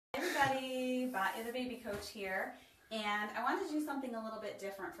Bought You the Baby Coach here, and I wanted to do something a little bit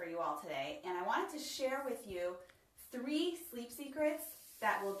different for you all today, and I wanted to share with you 3 sleep secrets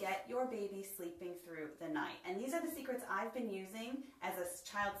that will get your baby sleeping through the night. And these are the secrets I've been using as a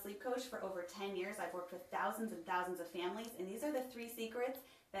child sleep coach for over 10 years. I've worked with thousands and thousands of families, and these are the 3 secrets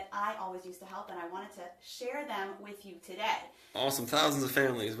that I always used to help, and I wanted to share them with you today. Awesome. Thousands of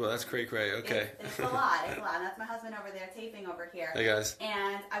families. Well, that's great. Okay. It's a lot. It's a lot. And that's my husband over there taping over here. Hey, guys.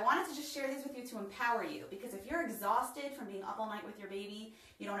 And I wanted to just share these with you to empower you, because if you're exhausted from being up all night with your baby,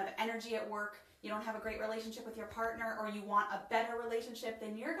 you don't have energy at work, you don't have a great relationship with your partner, or you want a better relationship,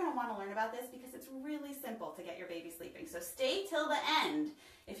 then you're going to want to learn about this, because it's really simple to get your baby sleeping. So stay till the end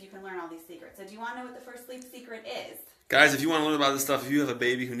if you can learn all these secrets. So do you want to know what the first sleep secret is? Guys, if you want to learn about this stuff, if you have a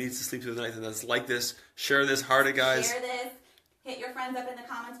baby who needs to sleep through the night and that's like this, share this. Heart it, guys. Share this. Hit your friends up in the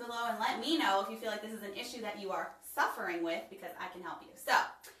comments below and let me know if you feel like this is an issue that you are suffering with, because I can help you. So,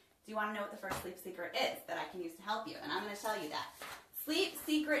 do you want to know what the first sleep secret is that I can use to help you? And I'm going to tell you that. Sleep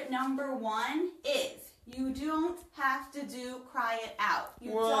secret number 1 is you don't have to do cry it out.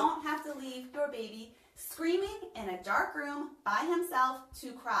 You don't have to leave your baby screaming in a dark room by himself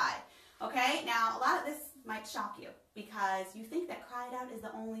to cry. Okay? Now, a lot of this might shock you, because you think that cry it out is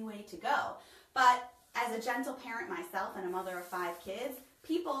the only way to go. But as a gentle parent myself and a mother of 5 kids,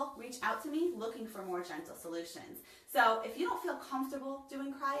 people reach out to me looking for more gentle solutions. So if you don't feel comfortable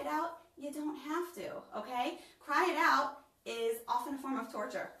doing cry it out, you don't have to, okay? Cry it out is often a form of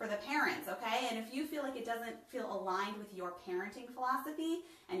torture for the parents, okay? And if you feel like it doesn't feel aligned with your parenting philosophy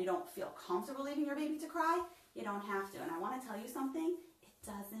and you don't feel comfortable leaving your baby to cry, you don't have to. And I want to tell you something, it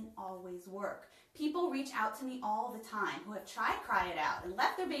doesn't always work. People reach out to me all the time who have tried cry it out and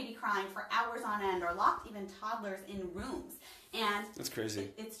left their baby crying for hours on end, or locked even toddlers in rooms. And that's crazy.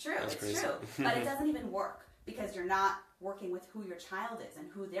 It's true. It's true. But it doesn't even work, because you're not working with who your child is and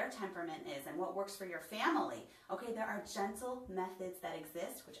who their temperament is and what works for your family. Okay, there are gentle methods that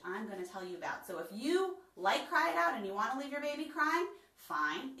exist, which I'm going to tell you about. So if you like cry it out and you want to leave your baby crying,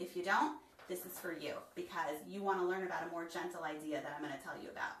 fine. If you don't, this is for you, because you want to learn about a more gentle idea that I'm going to tell you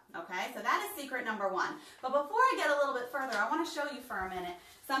about. Okay, so that is secret number 1. But before I get a little bit further, I want to show you for a minute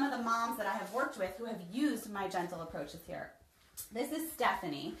some of the moms that I have worked with who have used my gentle approaches here. This is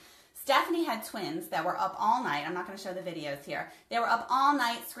Stephanie. Stephanie had twins that were up all night. I'm not going to show the videos here. They were up all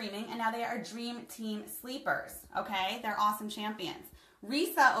night screaming, and now they are dream team sleepers. Okay, they're awesome champions.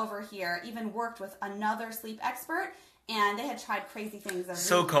 Risa over here even worked with another sleep expert, and they had tried crazy things.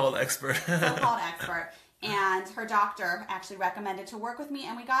 So-called expert. So-called expert. And her doctor actually recommended to work with me,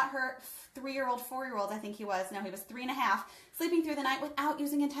 and we got her 3-year-old, 4-year-old, I think he was. No, he was 3.5, sleeping through the night without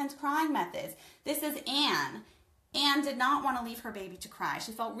using intense crying methods. This is Anne. Anne did not want to leave her baby to cry.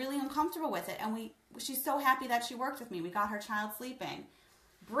 She felt really uncomfortable with it, and she's so happy that she worked with me. We got her child sleeping.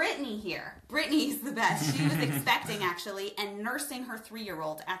 Brittany here. Brittany's the best. She was expecting, actually, and nursing her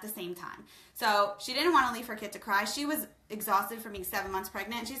 3-year-old at the same time. So she didn't want to leave her kid to cry. She was exhausted from being 7 months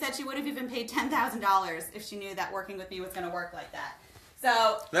pregnant. She said she would have even paid $10,000 if she knew that working with me was going to work like that.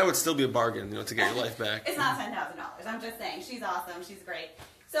 So that would still be a bargain, to get your life back. It's not $10,000. I'm just saying. She's awesome. She's great.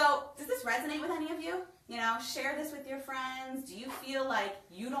 So does this resonate with any of you? Share this with your friends. Do you feel like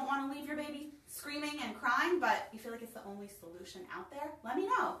you don't want to leave your baby screaming and crying, but you feel like it's the only solution out there? Let me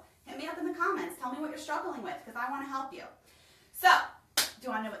know. Hit me up in the comments. Tell me what you're struggling with, because I want to help you. So, do you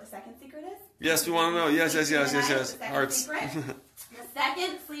want to know what the second secret is? Yes, we want to know. Yes. Hearts. The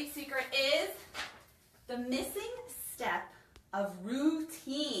second sleep secret is the missing step of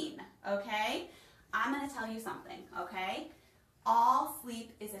routine, okay? I'm going to tell you something, okay? All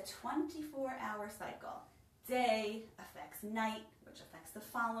sleep is a 24-hour cycle. Day affects night, which affects the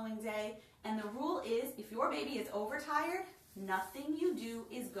following day. And the rule is, if your baby is overtired, nothing you do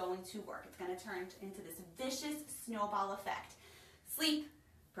is going to work. It's going to turn into this vicious snowball effect. Sleep,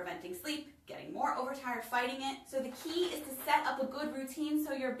 preventing sleep, getting more overtired, fighting it. So the key is to set up a good routine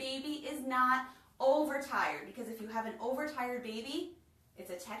so your baby is not overtired. Because if you have an overtired baby,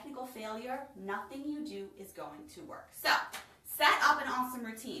 it's a technical failure. Nothing you do is going to work. So, set up an awesome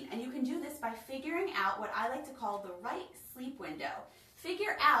routine, and you can do this by figuring out what I like to call the right sleep window.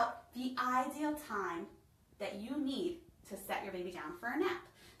 Figure out the ideal time that you need to set your baby down for a nap.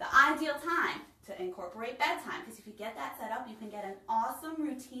 The ideal time to incorporate bedtime, because if you get that set up, you can get an awesome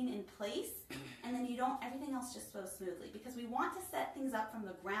routine in place, and then everything else just flows smoothly, because we want to set things up from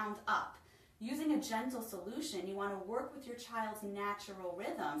the ground up. Using a gentle solution, you want to work with your child's natural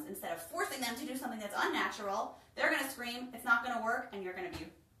rhythms instead of forcing them to do something that's unnatural. They're going to scream, it's not going to work, and you're going to be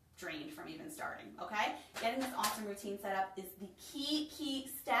drained from even starting, okay? Getting this awesome routine set up is the key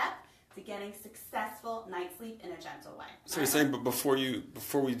step to getting successful night sleep in a gentle way. So you're saying, but before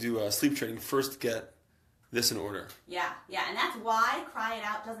we do sleep training, first get this in order. Yeah, and that's why cry it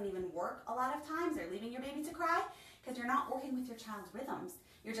out doesn't even work a lot of times, or leaving your baby to cry, because you're not working with your child's rhythms.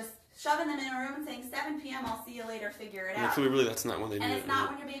 You're just shoving them in a room and saying, 7 p.m., I'll see you later, figure it out. Really, that's not when they need it. And it's not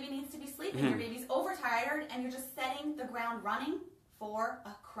when your baby needs to be sleeping. Your baby's overtired, and you're just setting the ground running for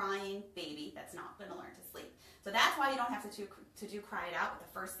a crying baby that's not going to learn to sleep. So that's why you don't have to do cry it out with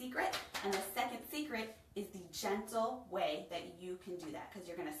the first secret. And the second secret is the gentle way that you can do that, because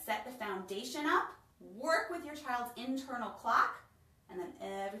you're going to set the foundation up, work with your child's internal clock, and then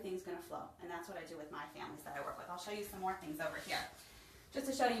everything's going to flow. And that's what I do with my families that I work with. I'll show you some more things over here. Just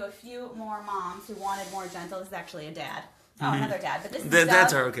to show you a few more moms who wanted more gentle. This is actually a dad. Oh, another dad. But this is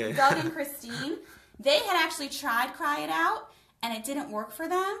Dads are okay. Doug and Christine. They had actually tried Cry It Out, and it didn't work for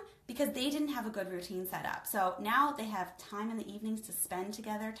them because they didn't have a good routine set up. So now they have time in the evenings to spend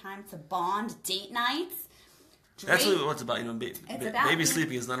together, time to bond, date nights. That's really what it's about, baby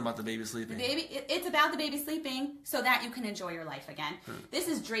sleeping is not about the baby sleeping. It's about the baby sleeping so that you can enjoy your life again. This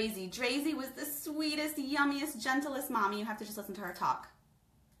is Drazy. Drazy was the sweetest, yummiest, gentlest mommy. You have to just listen to her talk.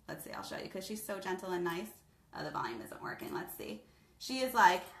 Let's see, I'll show you, because she's so gentle and nice. Oh, the volume isn't working. Let's see. She is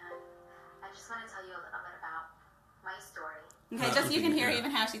like... I just want to tell you a little bit about my story. Okay, just so you can hear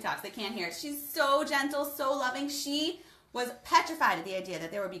even how she talks. They can't hear it. She's so gentle, so loving. She was petrified at the idea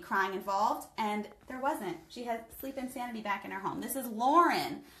that there would be crying involved, and there wasn't. She had sleep insanity back in her home. This is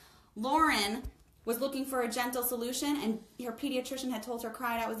Lauren. Lauren was looking for a gentle solution, and her pediatrician had told her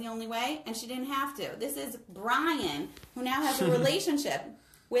cry it out was the only way, and she didn't have to. This is Brian, who now has a relationship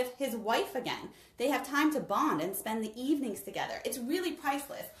with his wife again. They have time to bond and spend the evenings together. It's really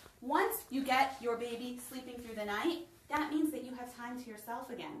priceless. Once you get your baby sleeping through the night, that means that you have time to yourself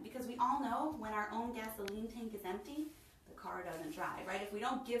again, because we all know when our own gasoline tank is empty, the car doesn't drive, right? If we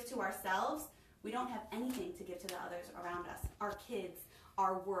don't give to ourselves, we don't have anything to give to the others around us, our kids,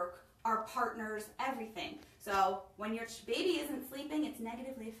 our work, our partners, everything. So when your baby isn't sleeping, it's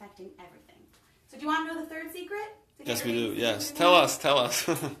negatively affecting everything. So do you want to know the third secret? Yes, we do. Yes. Tell us.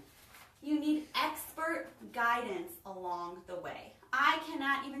 You need expert guidance along the way. I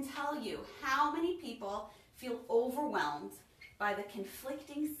cannot even tell you how many people feel overwhelmed by the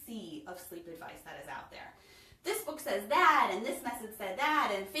conflicting sea of sleep advice that is out there. This book says that, and this message said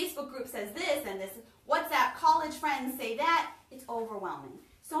that, and Facebook group says this, and this WhatsApp college friends say that. It's overwhelming.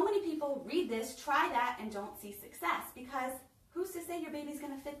 So many people read this, try that, and don't see success, because who's to say your baby's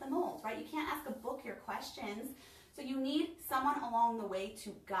going to fit the mold, right? You can't ask a book your questions. So you need someone along the way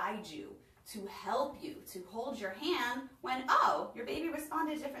to guide you, to help you, to hold your hand when, oh, your baby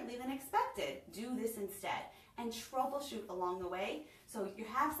responded differently than expected. Do this instead. And troubleshoot along the way so you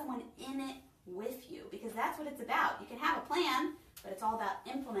have someone in it with you, because that's what it's about. You can have a plan, but it's all about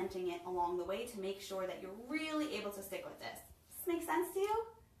implementing it along the way to make sure that you're really able to stick with this. Does this make sense to you?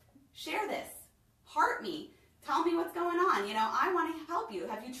 Share this. Heart me. Tell me what's going on. I want to help you.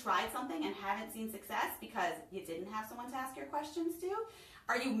 Have you tried something and haven't seen success because you didn't have someone to ask your questions to?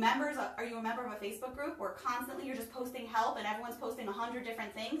 Are you a member of a Facebook group where constantly you're just posting help and everyone's posting 100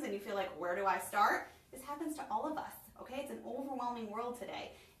 different things and you feel like, where do I start? This happens to all of us, okay? It's an overwhelming world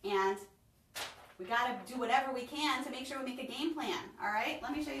today. And we got to do whatever we can to make sure we make a game plan, all right?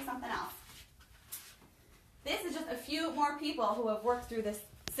 Let me show you something else. This is just a few more people who have worked through this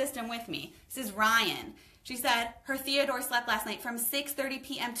system with me. This is Ryan. She said her Theodore slept last night from 6:30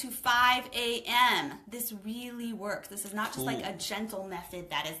 p.m. to 5 a.m. This really works. This is not just like a gentle method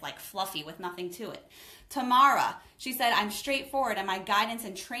that is like fluffy with nothing to it. Tamara, she said, I'm straightforward, and my guidance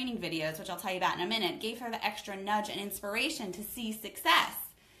and training videos, which I'll tell you about in a minute, gave her the extra nudge and inspiration to see success.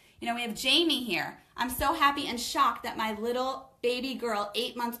 We have Jamie here. I'm so happy and shocked that my little baby girl,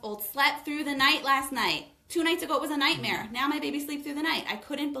 8 months old, slept through the night last night. 2 nights ago it was a nightmare. Now my baby sleeps through the night. I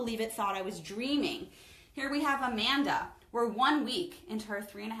couldn't believe it, thought I was dreaming. Here we have Amanda. We're 1 week into her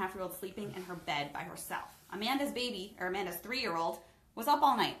 3.5-year-old sleeping in her bed by herself. Amanda's 3-year-old, was up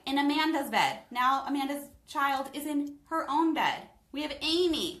all night in Amanda's bed. Now Amanda's child is in her own bed. We have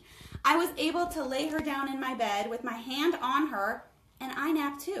Amy. I was able to lay her down in my bed with my hand on her, and I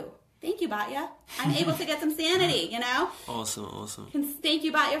nap too. Thank you, Batya. I'm able to get some sanity, Awesome. Thank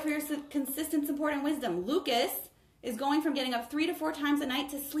you, Batya, for your consistent support and wisdom. Lucas is going from getting up 3 to 4 times a night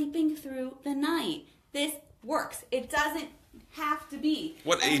to sleeping through the night. This works. It doesn't have to be.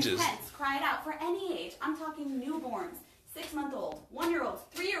 What ages? Cry it out for any age. I'm talking newborns, 6-month-old, 1-year-olds,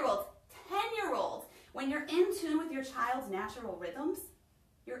 3-year-olds, 10-year-olds. When you're in tune with your child's natural rhythms,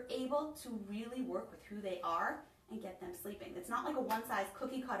 you're able to really work with who they are and get them sleeping. It's not like a one-size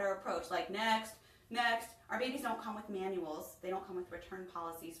cookie-cutter approach, like next, Next, our babies don't come with manuals. They don't come with return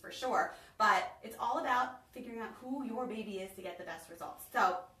policies for sure. But it's all about figuring out who your baby is to get the best results.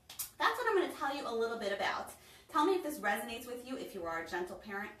 So that's what I'm going to tell you a little bit about. Tell me if this resonates with you, if you are a gentle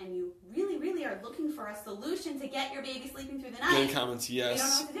parent and you really, really are looking for a solution to get your baby sleeping through the night. In the comments, yes. You don't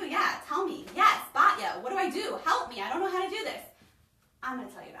know what to do. Yeah, tell me. Yes, Batya, what do I do? Help me. I don't know how to do this. I'm going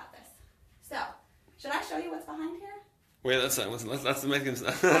to tell you about this. So, should I show you what's behind here? Wait, let's make them, let's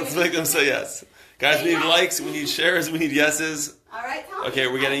make them say yes. Guys, we need likes, we need shares, we need yeses. All right, tell me. Okay,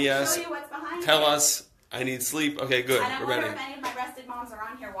 we're getting yes. Show you what's behind Tell here. us, I need sleep. Okay, good, And I we're wonder ready. if any of my rested moms are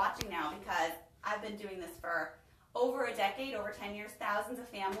on here watching now, because I've been doing this for over a decade, over 10 years, thousands of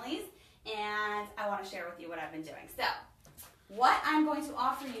families, and I want to share with you what I've been doing. So, what I'm going to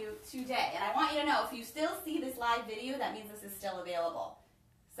offer you today, and I want you to know, if you still see this live video, that means this is still available.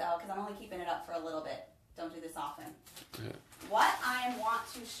 So, because I'm only keeping it up for a little bit. Don't do this often. Okay. What I want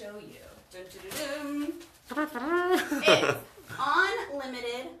to show you is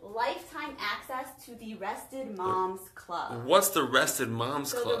unlimited lifetime access to the Rested Moms Club. What's the Rested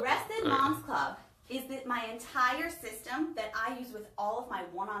Moms Club? So the Rested Moms Club is that my entire system that I use with all of my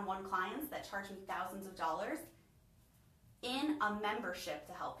one-on-one clients that charge me thousands of dollars in a membership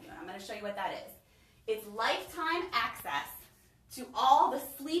to help you. And I'm going to show you what that is. It's lifetime access to all the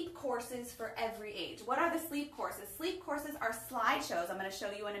sleep courses for every age. What are the sleep courses? Sleep courses are slideshows, I'm going to show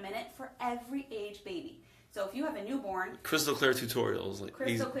you in a minute, for every age baby. So if you have a newborn, Crystal clear tutorials. Like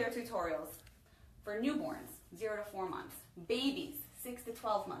crystal clear tutorials for newborns, 0 to 4 months, babies, 6 to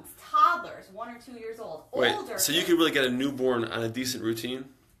 12 months, toddlers, 1 or 2 years old, Wait, older. so you could really get a newborn on a decent routine?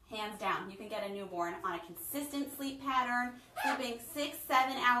 Hands down, you can get a newborn on a consistent sleep pattern, sleeping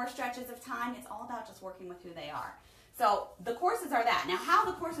 6-7 hour stretches of time. It's all about just working with who they are. So the courses are that. Now, how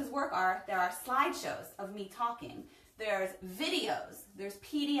the courses work are, there are slideshows of me talking. There's videos. There's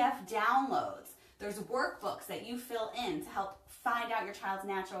PDF downloads. There's workbooks that you fill in to help find out your child's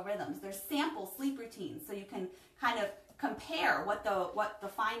natural rhythms. There's sample sleep routines, so you can kind of compare what the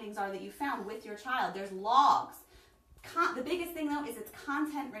findings are that you found with your child. There's logs. The biggest thing, though, is it's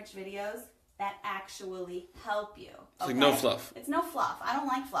content-rich videos that actually help you. It's like no fluff. It's no fluff. I don't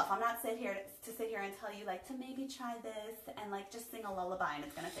like fluff. I'm not sit here and tell you, like, to maybe try this and, like, just sing a lullaby and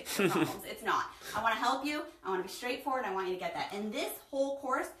it's going to fix your problems. It's not. I want to help you. I want to be straightforward. I want you to get that. And this whole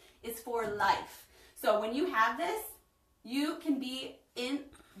course is for life. So when you have this, you can be in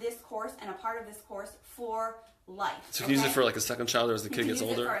this course and a part of this course for life. So you can use it for like a second child or as the kid gets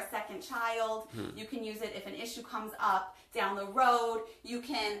older? You can use it for a second child. You can use it if an issue comes up down the road. You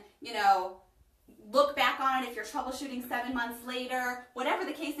can, look back on it if you're troubleshooting 7 months later. Whatever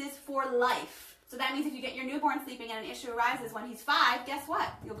the case is, for life. So that means if you get your newborn sleeping and an issue arises when he's 5, guess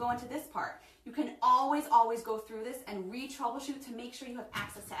what? You'll go into this part. You can always go through this and re-troubleshoot to make sure you have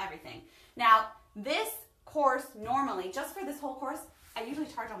access to everything. Now, this course normally, just for this whole course, I usually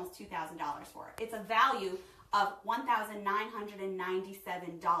charge almost $2,000 for it. It's a value of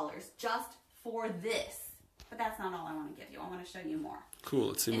 $1,997 just for this. But that's not all I want to give you. I want to show you more. Cool,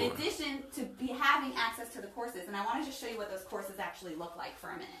 let's see more. In addition to having access to the courses, and I want to just show you what those courses actually look like for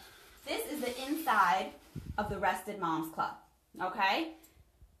a minute. This is the inside of the Rested Moms Club, okay?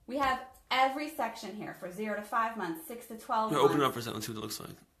 We have every section here for 0 to 5 months, 6 to 12 months. Open it up for a second and see what it looks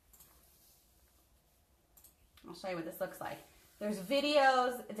like. I'll show you what this looks like. There's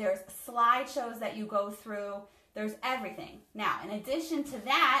videos, there's slideshows that you go through, there's everything. Now, in addition to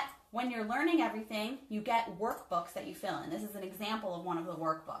that, when you're learning everything, you get workbooks that you fill in. This is an example of one of the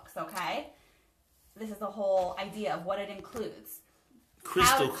workbooks, okay? This is the whole idea of what it includes.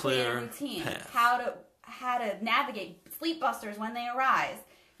 Crystal how to clear routine, path. how to navigate sleep busters when they arise.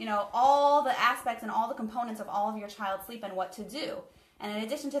 All the aspects and all the components of all of your child's sleep and what to do. And in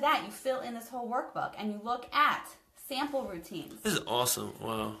addition to that, you fill in this whole workbook and you look at sample routines. This is awesome.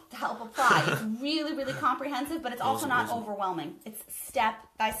 Wow. To help apply. It's really, really comprehensive, but it's also not Awesome. overwhelming. It's step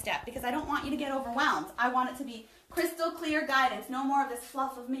by step because I don't want you to get overwhelmed. I want it to be crystal clear guidance. No more of this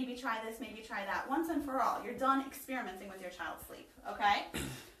fluff of maybe try this, maybe try that. Once and for all. You're done experimenting with your child's sleep, okay?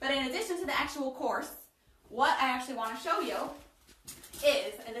 But in addition to the actual course, what I actually want to show you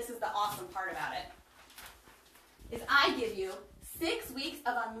is, and this is the awesome part about it, is I give you 6 weeks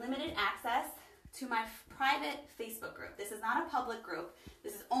of unlimited access to my private Facebook group. This is not a public group.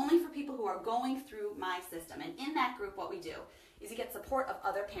 This is only for people who are going through my system. And in that group, what we do is you get support of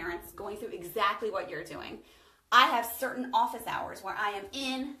other parents going through exactly what you're doing. I have certain office hours where I am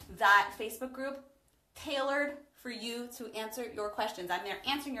in that Facebook group tailored for you to answer your questions. I'm there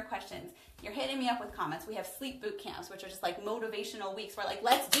answering your questions. You're hitting me up with comments. We have sleep boot camps, which are just like motivational weeks where like,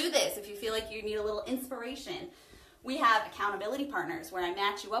 let's do this if you feel like you need a little inspiration. We have accountability partners where I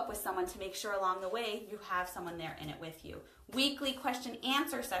match you up with someone to make sure along the way you have someone there in it with you. Weekly question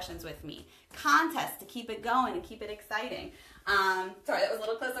answer sessions with me. Contests to keep it going and keep it exciting. Sorry, that was a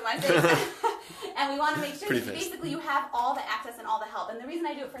little close to my face. And we want to make sure that basically you have all the access and all the help. And the reason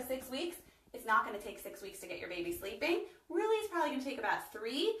I do it for 6 weeks, it's not going to take 6 weeks to get your baby sleeping. Really, it's probably going to take about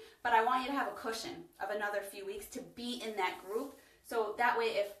 3, but I want you to have a cushion of another few weeks to be in that group. So that way,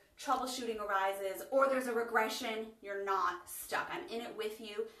 if troubleshooting arises or there's a regression, you're not stuck. I'm in it with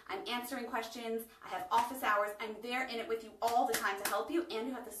you. I'm answering questions. I have office hours. I'm there in it with you all the time to help you, and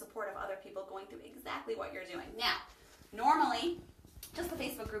you have the support of other people going through exactly what you're doing. Now, normally, just the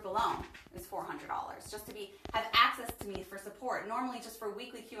Facebook group alone is $400 just to have access to me for support. Normally, just for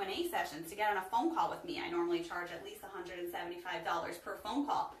weekly Q&A sessions, to get on a phone call with me, I normally charge at least $175 per phone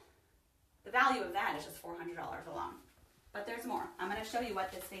call. The value of that is just $400 alone. But there's more. I'm going to show you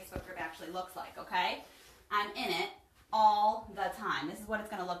what this Facebook group actually looks like, okay? I'm in it all the time. This is what it's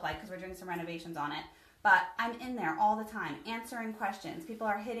going to look like because we're doing some renovations on it. But I'm in there all the time answering questions. People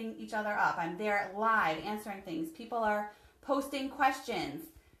are hitting each other up. I'm there live answering things. People are posting questions.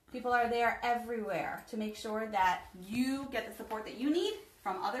 People are there everywhere to make sure that you get the support that you need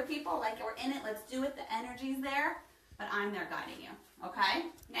from other people. Like, we're in it, let's do it, the energy's there, but I'm there guiding you, okay?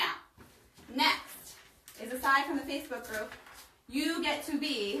 Now, next is, aside from the Facebook group, you get to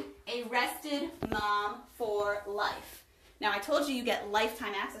be a rested mom for life. Now, I told you get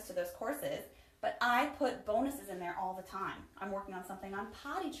lifetime access to those courses, but I put bonuses in there all the time. I'm working on something on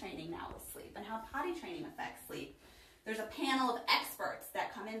potty training now with sleep and how potty training affects sleep. There's a panel of experts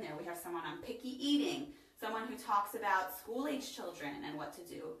that come in there. We have someone on picky eating, someone who talks about school-age children and what to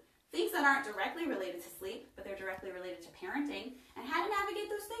do. Things that aren't directly related to sleep, but they're directly related to parenting, and how to navigate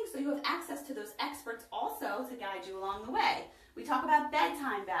those things so you have access to those experts also to guide you along the way. We talk about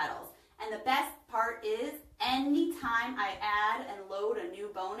bedtime battles, and the best part is anytime I add and load a new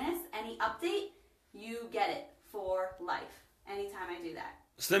bonus, any update, you get it for life. Anytime I do that.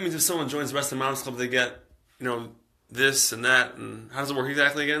 So that means if someone joins the Rested Moms Club, they get, this and that, and how does it work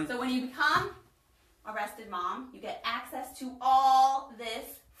exactly again? So when you become a rested mom, you get access to all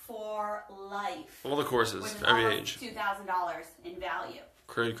this for life. All the courses, for every age. $2,000 in value.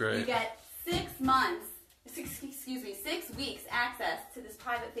 Great. You get 6 weeks access to this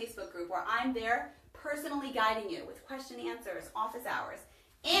private Facebook group where I'm there personally guiding you with question answers, office hours.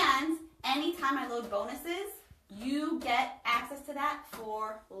 And anytime I load bonuses, you get access to that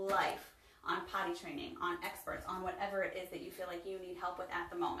for life. On potty training, on experts, on whatever it is that you feel like you need help with at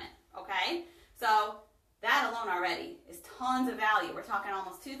the moment, okay? So that alone already is tons of value. We're talking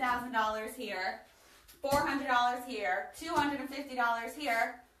almost $2,000 here, $400 here, $250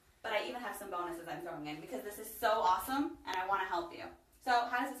 here, but I even have some bonuses I'm throwing in because this is so awesome and I want to help you. So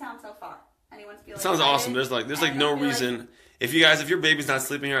how does it sound so far? Anyone feel it sounds excited? Awesome. There's like no reason. If your baby's not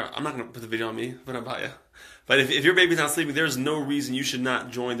sleeping here, I'm not going to put the video on me, but about you. But if your baby's not sleeping, there's no reason you should not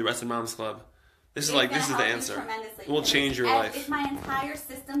join the Rested Moms Club. This is the answer. It will change your life. It's my entire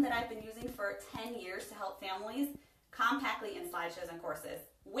system that I've been using for 10 years to help families compactly in slideshows and courses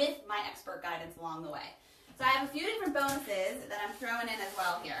with my expert guidance along the way. So I have a few different bonuses that I'm throwing in as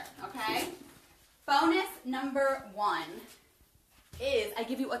well here, okay? Bonus number 1 is I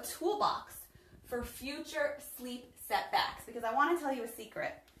give you a toolbox for future sleep setbacks because I want to tell you a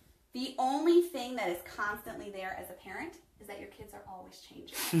secret. The only thing that is constantly there as a parent is that your kids are always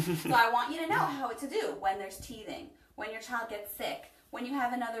changing. So I want you to know what to do when there's teething, when your child gets sick, when you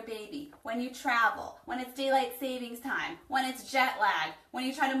have another baby, when you travel, when it's daylight savings time, when it's jet lag, when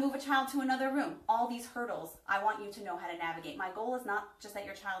you try to move a child to another room. All these hurdles, I want you to know how to navigate. My goal is not just that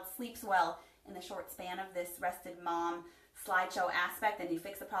your child sleeps well in the short span of this rested mom slideshow aspect and you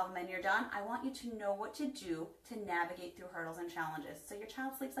fix the problem and you're done. I want you to know what to do to navigate through hurdles and challenges so your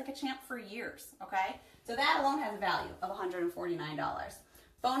child sleeps like a champ for years, okay? So that alone has a value of $149.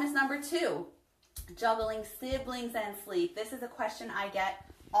 Bonus number 2, juggling siblings and sleep. This is a question I get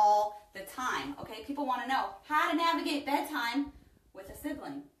all the time, okay? People want to know how to navigate bedtime with a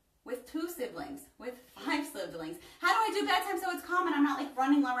sibling, with 2 siblings, with 5 siblings. How do I do bedtime so it's calm and I'm not like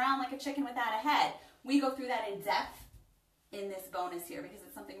running around like a chicken without a head? We go through that in depth in this bonus here because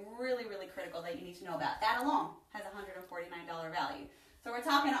it's something really, really critical that you need to know about. That alone has $149 value. So we're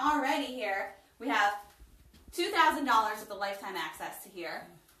talking already here, we have $2,000 with the lifetime access to here,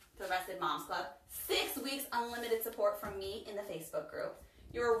 to the Rested Moms Club, 6 weeks unlimited support from me in the Facebook group.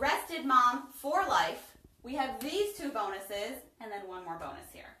 You're a rested mom for life. We have these 2 bonuses and then one more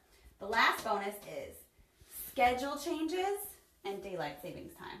bonus here. The last bonus is schedule changes and daylight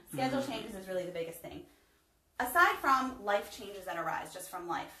savings time. Schedule changes is really the biggest thing. Aside from life changes that arise just from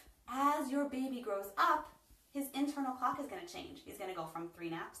life, as your baby grows up, his internal clock is going to change. He's going to go from 3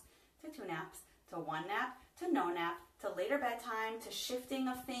 naps to 2 naps to 1 nap to no nap to later bedtime to shifting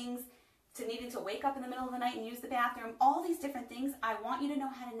of things to needing to wake up in the middle of the night and use the bathroom. All these different things, I want you to know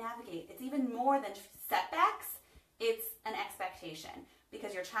how to navigate. It's even more than setbacks. It's an expectation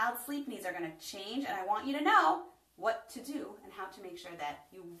because your child's sleep needs are going to change, and I want you to know what to do and how to make sure that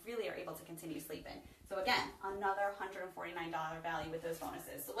you really are able to continue sleeping. So again, another $149 value with those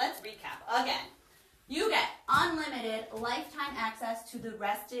bonuses. So let's recap again. You get unlimited lifetime access to the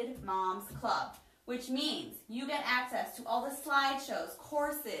Rested Moms Club, which means you get access to all the slideshows,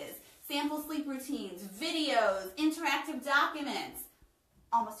 courses, sample sleep routines, videos, interactive documents.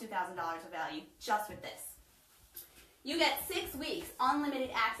 Almost $2,000 of value just with this. You get 6 weeks unlimited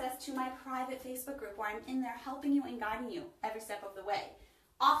access to my private Facebook group where I'm in there helping you and guiding you every step of the way.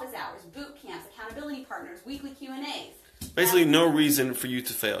 Office hours, boot camps, accountability partners, weekly Q&As. Basically, no reason for you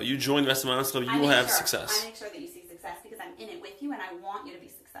to fail. You join the Rested Moms Club, you will have success. I make sure that you see success because I'm in it with you and I want you to be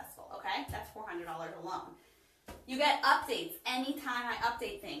successful, okay? That's $400 alone. You get updates anytime I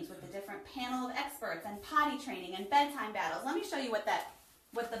update things with the different panel of experts and potty training and bedtime battles. Let me show you what the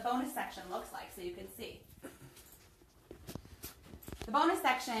bonus section looks like so you can see. The bonus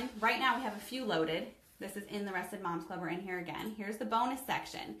section, right now we have a few loaded. This is in the Rested Moms Club. We're in here again. Here's the bonus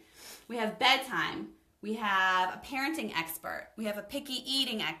section. We have bedtime. We have a parenting expert. We have a picky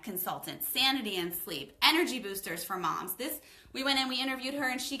eating consultant, sanity and sleep, energy boosters for moms. We went in, we interviewed her,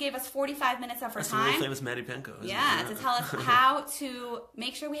 and she gave us 45 minutes of her time. That's the famous Maddie Penko. Yeah, to tell us how to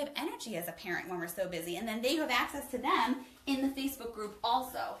make sure we have energy as a parent when we're so busy. And then they have access to them in the Facebook group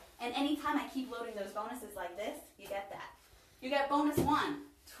also. And anytime I keep loading those bonuses like this, you get that. You get bonus 1,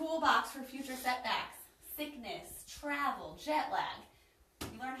 toolbox for future setbacks, sickness, travel, jet lag.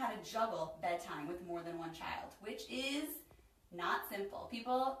 You learn how to juggle bedtime with more than one child, which is not simple.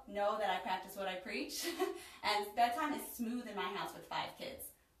 People know that I practice what I preach, and bedtime is smooth in my house with 5 kids.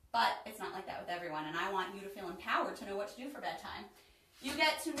 But it's not like that with everyone, and I want you to feel empowered to know what to do for bedtime. You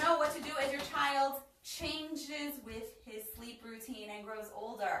get to know what to do as your child changes with his sleep routine and grows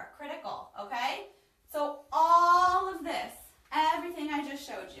older. Critical, okay? So all of this, everything I just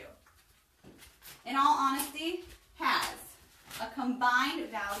showed you, in all honesty, has a combined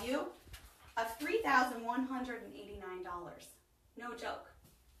value of $3,189. No joke.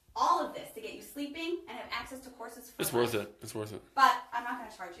 All of this to get you sleeping and have access to courses for It's worth it. It's worth it. But I'm not going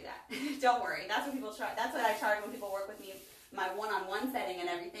to charge you that. Don't worry. That's what people charge. That's what I charge when people work with me, my one-on-one setting and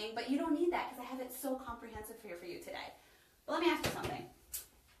everything. But you don't need that because I have it so comprehensive for you today. But let me ask you something.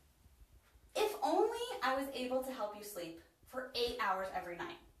 If only I was able to help you sleep for 8 hours every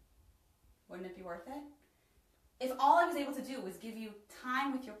night, wouldn't it be worth it? If all I was able to do was give you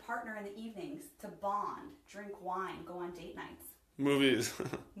time with your partner in the evenings to bond, drink wine, go on date nights. Movies.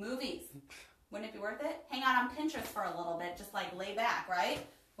 Movies. Wouldn't it be worth it? Hang out on Pinterest for a little bit, just like lay back, right?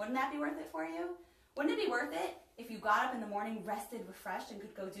 Wouldn't that be worth it for you? Wouldn't it be worth it if you got up in the morning rested, refreshed, and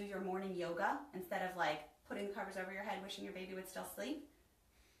could go do your morning yoga instead of like putting the covers over your head wishing your baby would still sleep?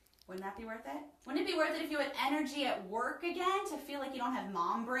 Wouldn't that be worth it? Wouldn't it be worth it if you had energy at work again to feel like you don't have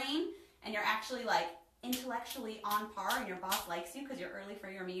mom brain and you're actually like intellectually on par and your boss likes you because you're early for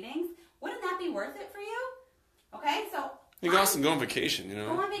your meetings? Wouldn't that be worth it for you? Okay, so you can also go on vacation, you know?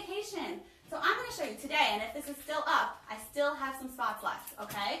 Go on vacation. So I'm going to show you today, and if this is still up, I still have some spots left,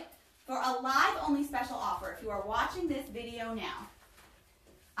 okay? For a live-only special offer, if you are watching this video now,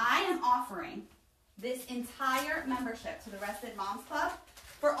 I am offering this entire membership to the Rested Moms Club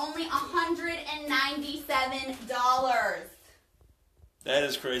for only $197. That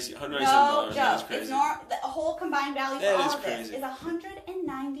is crazy. $197. No joke. That is crazy. The whole combined value for all of this is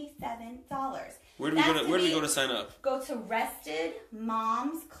 $197. Where do we go to sign up? Go to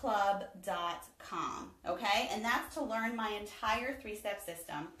restedmomsclub.com, okay? And that's to learn my entire 3-step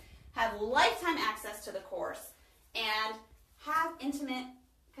system, have lifetime access to the course, and have intimate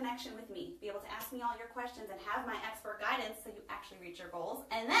connection with me. Be able to ask me all your questions and have my expert guidance so you actually reach your goals.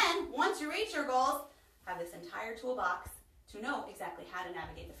 And then, once you reach your goals, have this entire toolbox to know exactly how to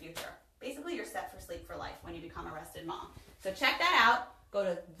navigate the future. Basically, you're set for sleep for life when you become a rested mom. So check that out. Go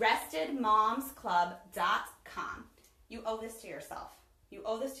to restedmomsclub.com. You owe this to yourself. You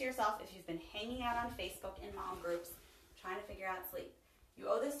owe this to yourself if you've been hanging out on Facebook in mom groups trying to figure out sleep. You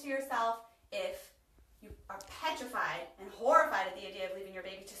owe this to yourself if you are petrified and horrified at the idea of leaving your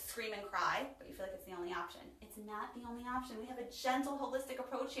baby to scream and cry, but you feel like it's the only option. It's not the only option. We have a gentle, holistic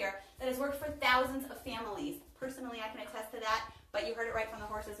approach here that has worked for thousands of families. Personally, I can attest to that, but you heard it right from the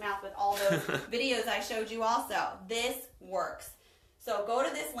horse's mouth with all those videos I showed you also. This works. So go to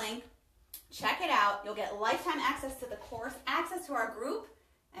this link, check it out. You'll get lifetime access to the course, access to our group,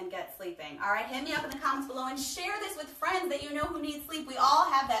 and get sleeping. All right, hit me up in the comments below and share this with friends that you know who need sleep. We all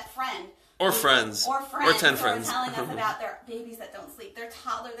have that friend. Or friends. Or friends. Or 10 who friends. are telling us about their babies that don't sleep, their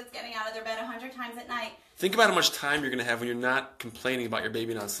toddler that's getting out of their bed 100 times at night. Think about how much time you're going to have when you're not complaining about your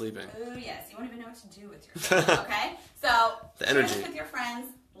baby not sleeping. Oh, yes. You won't even know what to do with yourself, okay? So, the energy. Share this with your friends.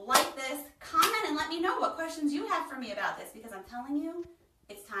 Like this. Comment and let me know what questions you have for me about this, because I'm telling you,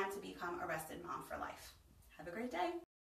 it's time to become a rested mom for life. Have a great day.